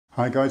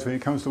Hi guys, when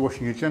it comes to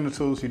washing your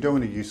genitals, you don't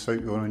want to use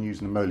soap, you want to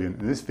use an emollient.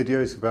 And this video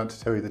is about to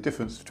tell you the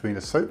difference between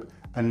a soap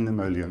and an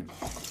emollient.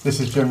 This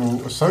is general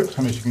soap,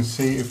 and as you can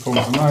see it forms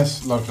a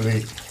nice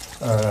lovely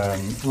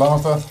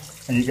lather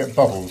and you get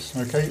bubbles.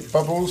 Okay,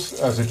 bubbles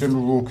as a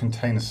general rule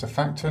contain a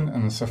surfactant,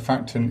 and the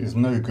surfactant is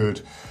no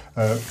good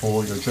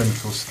for your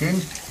genital skin.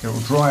 It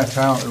will dry it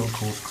out, it will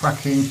cause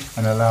cracking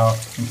and allow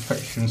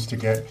infections to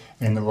get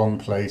in the wrong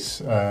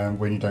place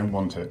when you don't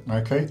want it.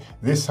 Okay,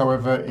 this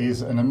however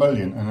is an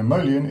emollient. An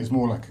emollient is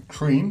more like a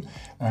cream,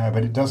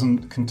 but it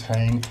doesn't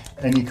contain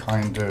any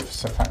kind of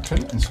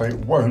surfactant, and so it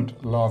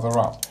won't lather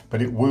up,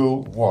 but it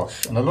will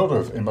wash. And a lot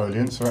of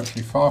emollients are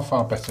actually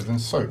far better than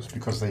soaps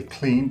because they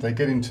clean, they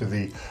get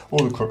into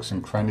all the crooks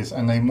and crannies,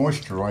 and they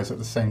moisturize at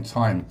the same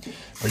time.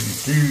 But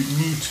you do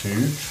need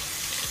to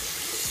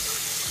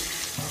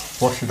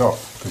wash it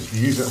off, because if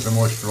you use it as a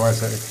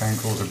moisturizer it can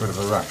cause a bit of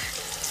a rash.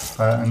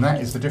 And that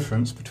is the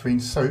difference between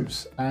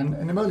soaps and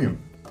an emollient.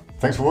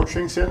 Thanks for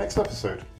watching, see you next episode.